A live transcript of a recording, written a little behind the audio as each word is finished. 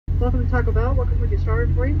Welcome to Taco Bell. What can we get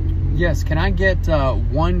started for you? Yes, can I get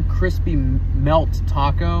one crispy melt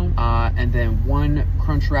taco, and then one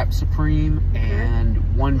Crunchwrap Supreme,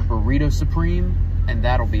 and one Burrito Supreme, and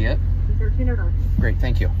that'll be it. $13.09. Great,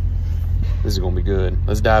 thank you. This is gonna be good.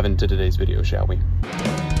 Let's dive into today's video, shall we?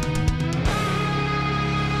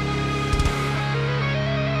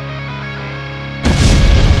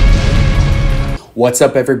 What's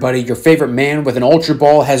up, everybody? Your favorite man with an Ultra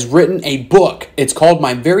Ball has written a book. It's called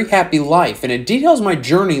My Very Happy Life, and it details my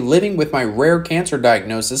journey living with my rare cancer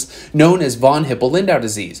diagnosis known as von Hippel-Lindau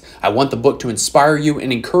disease. I want the book to inspire you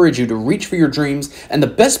and encourage you to reach for your dreams, and the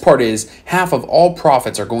best part is, half of all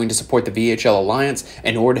profits are going to support the VHL Alliance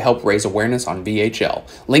in order to help raise awareness on VHL.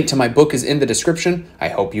 Link to my book is in the description. I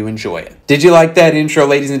hope you enjoy it. Did you like that intro,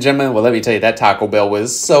 ladies and gentlemen? Well, let me tell you, that Taco Bell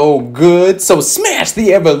was so good. So smash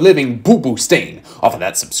the ever-living boo-boo stain off of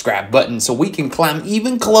that subscribe button so we can climb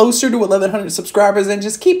even closer to 1,100 subscribers and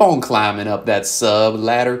just keep on climbing up that sub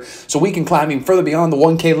ladder so we can climb even further beyond the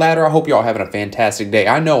 1K ladder. I hope y'all having a fantastic day.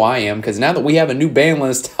 I know I am, because now that we have a new ban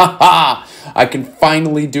list, I can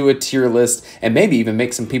finally do a tier list and maybe even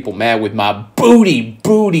make some people mad with my booty,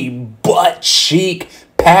 butt cheek,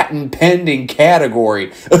 patent pending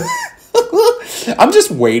category. I'm just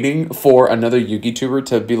waiting for another YouTuber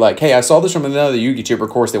to be like, hey, I saw this from another YouTuber. Of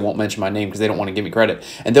course, they won't mention my name because they don't want to give me credit.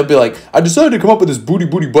 And they'll be like, I decided to come up with this booty,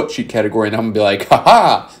 butt cheek category. And I'm going to be like,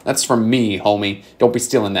 haha, that's from me, homie. Don't be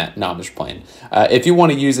stealing that. No, I'm just playing. If you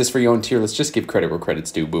want to use this for your own tier list, just give credit where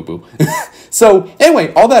credit's due, boo-boo. So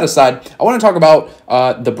anyway, all that aside, I want to talk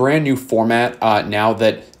about the brand new format now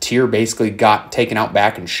that tier basically got taken out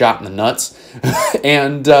back and shot in the nuts,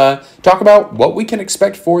 and talk about what we can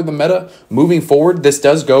expect for the meta moving forward. This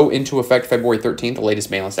does go into effect February 13th, the latest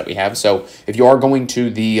ban list that we have. So if you are going to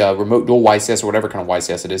the remote dual YCS or whatever kind of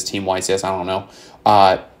YCS it is, team YCS, I don't know,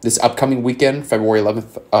 this upcoming weekend, February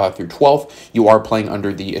 11th through 12th, you are playing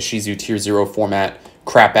under the Ishizu Tier 0 format,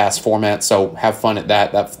 crap-ass format, so have fun at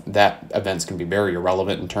that. That event's going to be very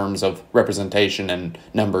irrelevant in terms of representation and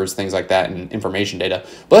numbers, things like that, and information data.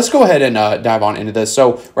 But let's go ahead and dive on into this.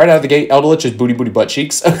 So right out of the gate, Eldritch is booty butt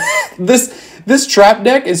cheeks. This trap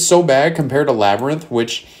deck is so bad compared to Labyrinth,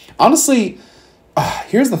 which, honestly,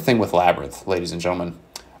 here's the thing with Labyrinth, ladies and gentlemen.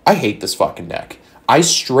 I hate this fucking deck. I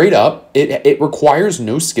straight up, it requires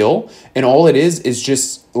no skill, and all it is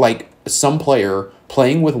just, like, some player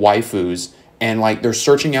playing with waifus, and, like, they're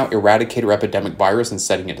searching out Eradicator Epidemic Virus and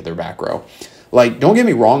setting it to their back row. Like, don't get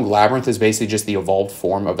me wrong, Labyrinth is basically just the evolved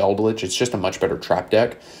form of Eldritch. It's just a much better trap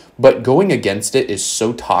deck. But going against it is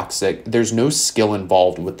so toxic. There's no skill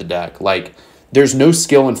involved with the deck. Like, there's no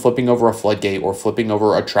skill in flipping over a Floodgate or flipping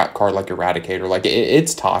over a trap card like Eradicator. Like,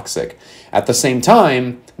 it's toxic. At the same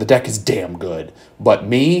time, the deck is damn good. But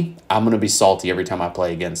me, I'm going to be salty every time I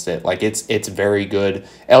play against it. Like, it's very good.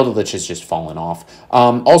 Eldritch has just fallen off.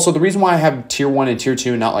 Also, the reason why I have Tier 1 and Tier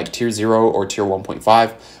 2, not like Tier 0 or Tier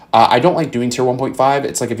 1.5, I don't like doing Tier 1.5.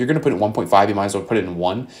 It's like if you're going to put it in 1.5, you might as well put it in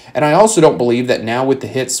 1. And I also don't believe that now with the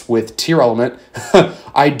hits with Tier Element,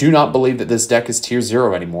 I do not believe that this deck is Tier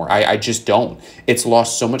 0 anymore. I just don't. It's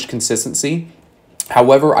lost so much consistency.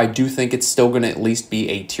 However, I do think it's still going to at least be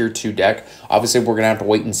a Tier 2 deck. Obviously, we're going to have to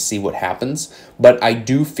wait and see what happens. But I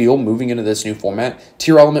do feel moving into this new format,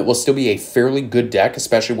 Tier Element will still be a fairly good deck,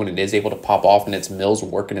 especially when it is able to pop off and its mills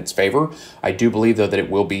work in its favor. I do believe, though, that it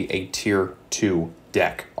will be a Tier 2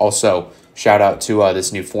 deck. Also, shout out to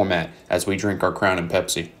this new format as we drink our Crown and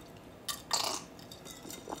Pepsi.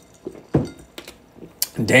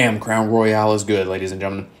 Damn, Crown Royale is good, ladies and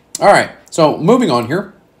gentlemen. All right, so moving on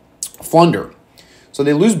here. Flunder. So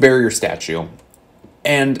they lose Barrier Statue,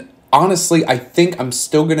 and honestly, I think I'm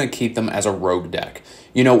still going to keep them as a rogue deck.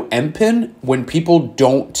 You know, Empin, when people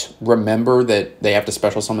don't remember that they have to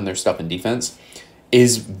special summon their stuff in defense,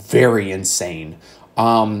 is very insane.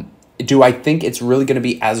 Do I think it's really going to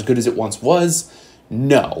be as good as it once was?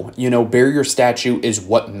 No. You know, Barrier Statue is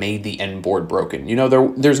what made the end board broken. You know,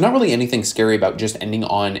 there's not really anything scary about just ending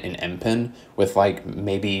on an Empin with, like,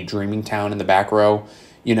 maybe Dreaming Town in the back row.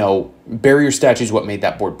 You know, Barrier Statue is what made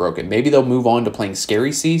that board broken. Maybe they'll move on to playing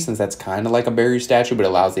Scary Sea, since that's kind of like a Barrier Statue, but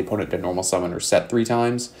allows the opponent to normal summon or set 3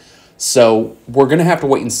 times. So we're going to have to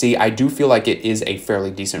wait and see. I do feel like it is a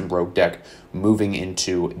fairly decent rogue deck moving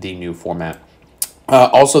into the new format.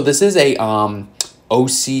 Also, this is a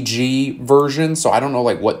OCG version, so I don't know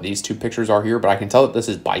like what these two pictures are here, but I can tell that this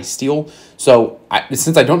is Bysteel. So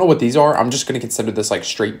since I don't know what these are, I'm just going to consider this like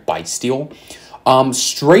straight Bysteel.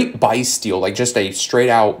 Straight Bysteel, like just a straight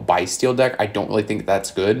out Bysteel deck, I don't really think that's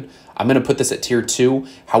good. I'm going to put this at tier 2.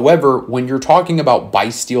 However, when you're talking about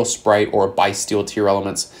Bysteel Sprite or Bysteel tier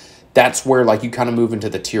elements, that's where like you kind of move into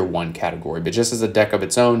the tier 1 category. But just as a deck of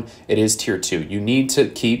its own, it is tier 2. You need to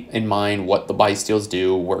keep in mind what the Bysteals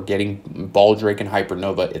do. We're getting Baldrake and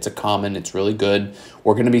Hypernova. It's a common. It's really good.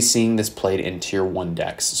 We're going to be seeing this played in tier 1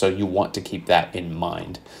 decks, so you want to keep that in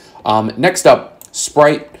mind. Next up,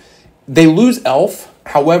 Sprite. They lose Elf.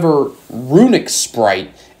 However, Runic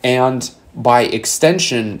Sprite and by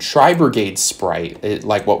extension Tri-Brigade Sprite,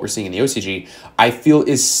 like what we're seeing in the OCG, I feel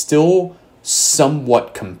is still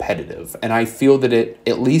somewhat competitive, and I feel that it,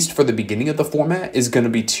 at least for the beginning of the format, is going to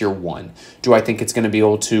be tier 1. Do I think it's going to be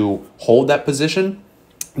able to hold that position?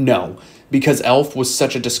 No, because Elf was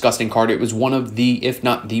such a disgusting card. It was one of the, if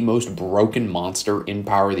not the most broken monster in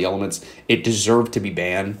Power of the Elements. It deserved to be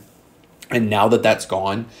banned, and now that that's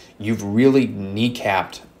gone, you've really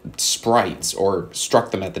kneecapped sprites, or struck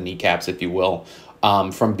them at the kneecaps, if you will,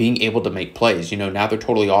 from being able to make plays. You know, now they're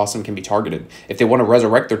totally awesome, can be targeted. If they want to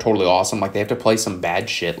resurrect, they're totally awesome. Like, they have to play some bad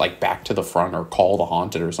shit, like Back to the Front or Call the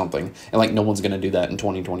Haunted or something. And, like, no one's going to do that in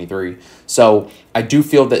 2023. So, I do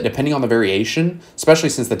feel that depending on the variation, especially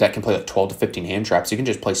since the deck can play like 12 to 15 hand traps, you can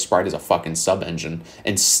just play Sprite as a fucking sub-engine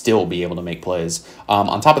and still be able to make plays.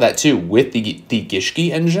 On top of that, too, with the Gishki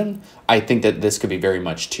engine, I think that this could be very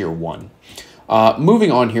much tier 1.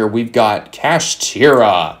 Moving on here, we've got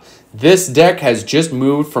Kashtira. This deck has just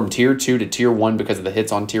moved from tier 2 to tier 1 because of the hits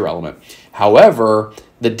on tier element. However,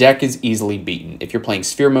 the deck is easily beaten. If you're playing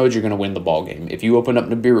Sphere mode, you're going to win the ball game. If you open up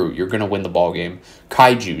Nibiru, you're going to win the ball game.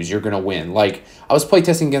 Kaijus, you're going to win. Like, I was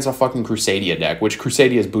playtesting against a fucking Crusadia deck, which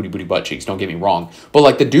Crusadia is booty butt cheeks, don't get me wrong. But,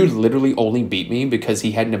 like, the dude literally only beat me because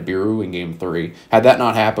he had Nibiru in game 3. Had that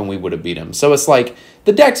not happened, we would have beat him. So it's like,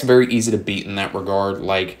 the deck's very easy to beat in that regard.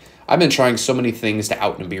 Like, I've been trying so many things to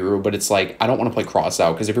out Nibiru, but it's like, I don't want to play cross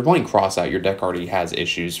out, because if you're playing cross out, your deck already has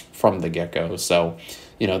issues from the get-go. So,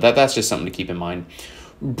 you know, that's just something to keep in mind.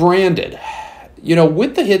 Branded. You know,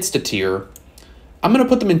 with the hits to tier, I'm going to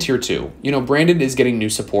put them in tier 2. You know, Branded is getting new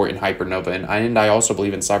support in Hypernova, and I also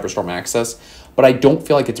believe in Cyberstorm Access, but I don't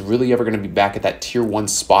feel like it's really ever going to be back at that tier 1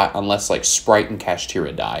 spot unless, like, Sprite and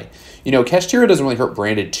Kashtira die. You know, Kashtira doesn't really hurt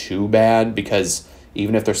Branded too bad, because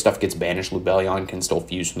even if their stuff gets banished, Lubellion can still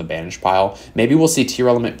fuse from the banished pile. Maybe we'll see Tier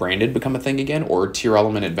Element Branded become a thing again, or Tier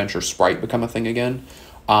Element Adventure Sprite become a thing again.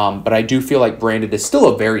 But I do feel like Branded is still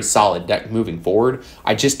a very solid deck moving forward.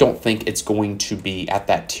 I just don't think it's going to be at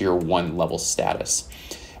that Tier 1 level status.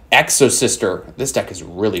 Exosister. This deck has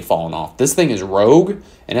really fallen off. This thing is rogue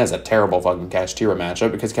and has a terrible fucking Kashtira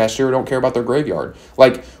matchup because Kashtira don't care about their graveyard.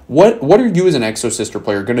 Like, what are you as an Exosister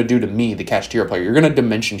player going to do to me, the Kashtira player? You're going to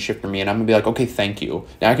Dimension Shifter me, and I'm going to be like, okay, thank you.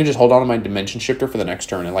 Now I can just hold on to my Dimension Shifter for the next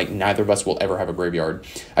turn, and, like, neither of us will ever have a graveyard.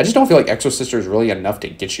 I just don't feel like Exosister is really enough to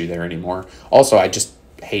get you there anymore. Also, I just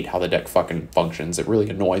hate how the deck fucking functions. It really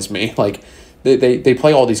annoys me. Like, they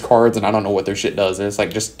play all these cards, and I don't know what their shit does, and it's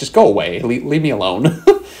like, just go away. Leave me alone.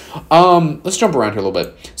 Let's jump around here a little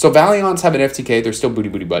bit. So Valiants have an FTK. They're still booty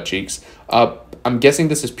butt cheeks. I'm guessing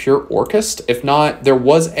this is pure Orcust. If not, there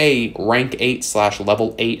was a rank 8 /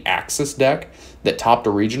 level 8 Axis deck that topped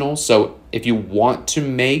a regional. So if you want to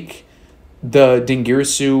make the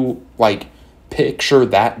Dingirsu, like, picture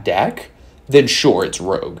that deck, then sure, it's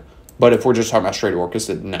Rogue. But if we're just talking about straight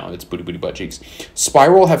Orcust, no, it's booty butt cheeks.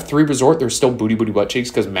 Spiral have 3 Resort. They're still booty butt cheeks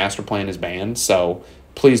because Master Plan is banned. So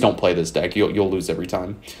please don't play this deck. You'll lose every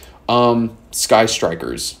time. Sky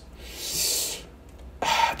Strikers.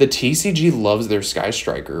 The TCG loves their Sky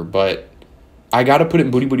Striker, but I got to put it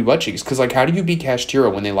in booty butt cheeks because, like, how do you beat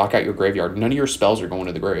Kashtira when they lock out your graveyard? None of your spells are going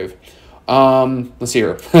to the grave. Let's see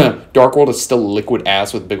here. Dark World is still liquid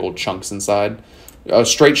ass with big old chunks inside.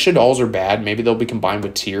 Straight Shaddolls are bad. Maybe they'll be combined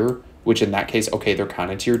with Tier, which in that case, okay, they're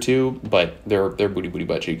kind of tier 2, but they're booty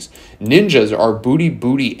butt cheeks. Ninjas are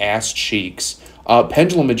booty ass cheeks.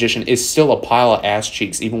 Pendulum Magician is still a pile of ass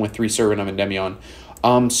cheeks, even with 3 Servant and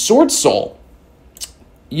Demion. Sword Soul.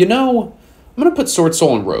 You know, I'm going to put Sword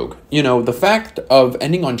Soul in Rogue. You know, the fact of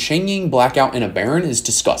ending on Changing, Blackout, and a Baron is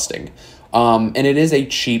disgusting. And it is a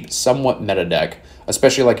cheap, somewhat meta deck.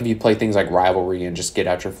 Especially like if you play things like Rivalry and just get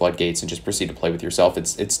out your floodgates and just proceed to play with yourself.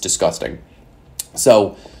 It's disgusting.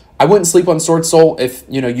 So I wouldn't sleep on Sword Soul. If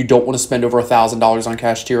you know you don't want to spend over $1,000 on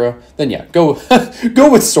Kashtira, then yeah, go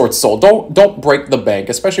with Sword Soul. Don't break the bank,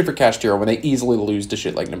 especially for Kashtira when they easily lose to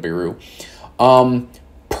shit like Nibiru.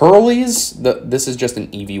 Pearlies, this is just an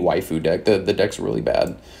EV waifu deck. The deck's really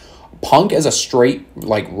bad. Punk as a straight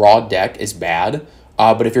like raw deck is bad.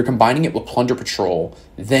 But if you're combining it with Plunder Patrol,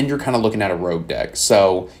 then you're kind of looking at a rogue deck.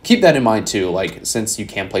 So keep that in mind too, like, since you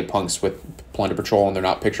can play punks with Plunder Patrol and they're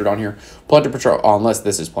not pictured on here. Plunder Patrol, unless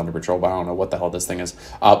this is Plunder Patrol, but I don't know what the hell this thing is.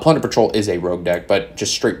 Plunder Patrol is a rogue deck, but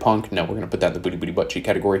just straight punk, no, we're going to put that in the booty booty butt cheek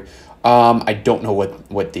category. I don't know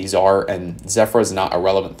what these are, and Zephyr is not a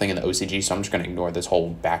relevant thing in the OCG, so I'm just going to ignore this whole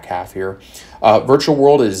back half here. Virtual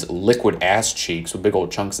World is liquid ass cheeks with big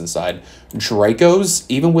old chunks inside. Dracos,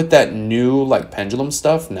 even with that new like pendulum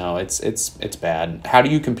stuff, no, it's bad. How do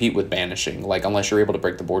you compete with banishing? Like, unless you're able to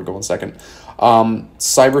break the board, go 1 second.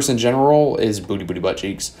 Cybers in general is booty booty butt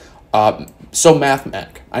cheeks. So Math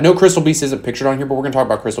Mech. I know Crystal Beast isn't pictured on here, but we're going to talk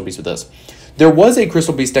about Crystal Beast with this. There was a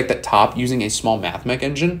Crystal Beast deck that topped using a small Math Mech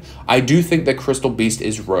engine. I do think that Crystal Beast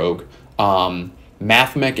is rogue.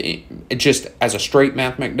 Math Mech, just as a straight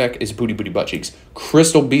Math Mech deck, is booty booty butt cheeks.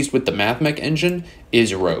 Crystal Beast with the Math Mech engine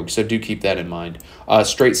is rogue, so do keep that in mind.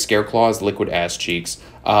 Straight Scareclaw is liquid ass cheeks.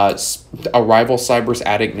 A rival Cyber's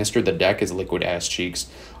Addict Mister the deck is liquid ass cheeks.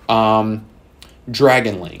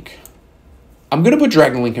 Dragon Link. I'm going to put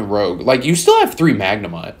Dragon Link in Rogue. Like, you still have 3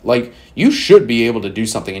 Magnemite. Like, you should be able to do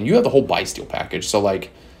something, and you have the whole Bysteel package. So, like,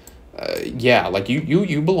 yeah, like,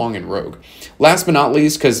 you belong in Rogue. Last but not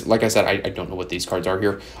least, because, like I said, I don't know what these cards are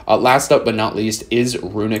here. Last up but not least is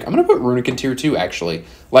Runic. I'm going to put Runic in Tier 2, actually.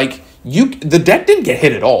 Like, the deck didn't get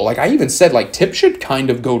hit at all. Like, I even said, like, Tip should kind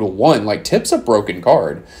of go to 1. Like, Tip's a broken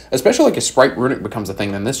card. Especially, like, if Sprite Runic becomes a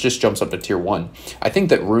thing, then this just jumps up to Tier 1. I think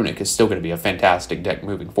that Runic is still going to be a fantastic deck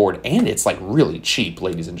moving forward. And it's, like, really cheap,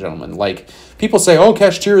 ladies and gentlemen. Like, people say, oh,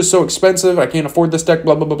 Cashier is so expensive, I can't afford this deck,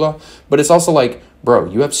 blah, blah, blah, blah. But it's also like, bro,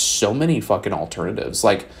 you have so many fucking alternatives.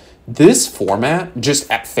 Like, this format, just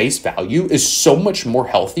at face value, is so much more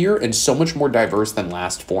healthier and so much more diverse than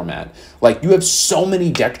last format. Like, you have so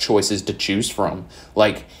many deck choices to choose from.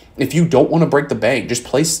 Like, if you don't want to break the bank, just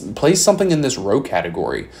play something in this rogue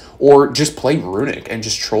category. Or just play Runic and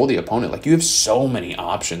just troll the opponent. Like, you have so many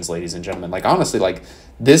options, ladies and gentlemen. Like, honestly, like,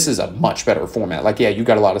 this is a much better format. Like, yeah, you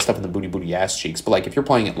got a lot of stuff in the booty booty ass cheeks, but, like, if you're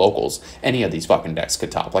playing at locals, any of these fucking decks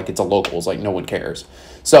could top. Like, it's a locals. Like, no one cares.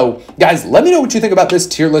 So, guys, let me know what you think about this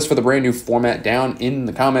tier list for the brand new format down in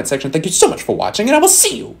the comment section. Thank you so much for watching, and I will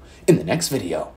see you in the next video.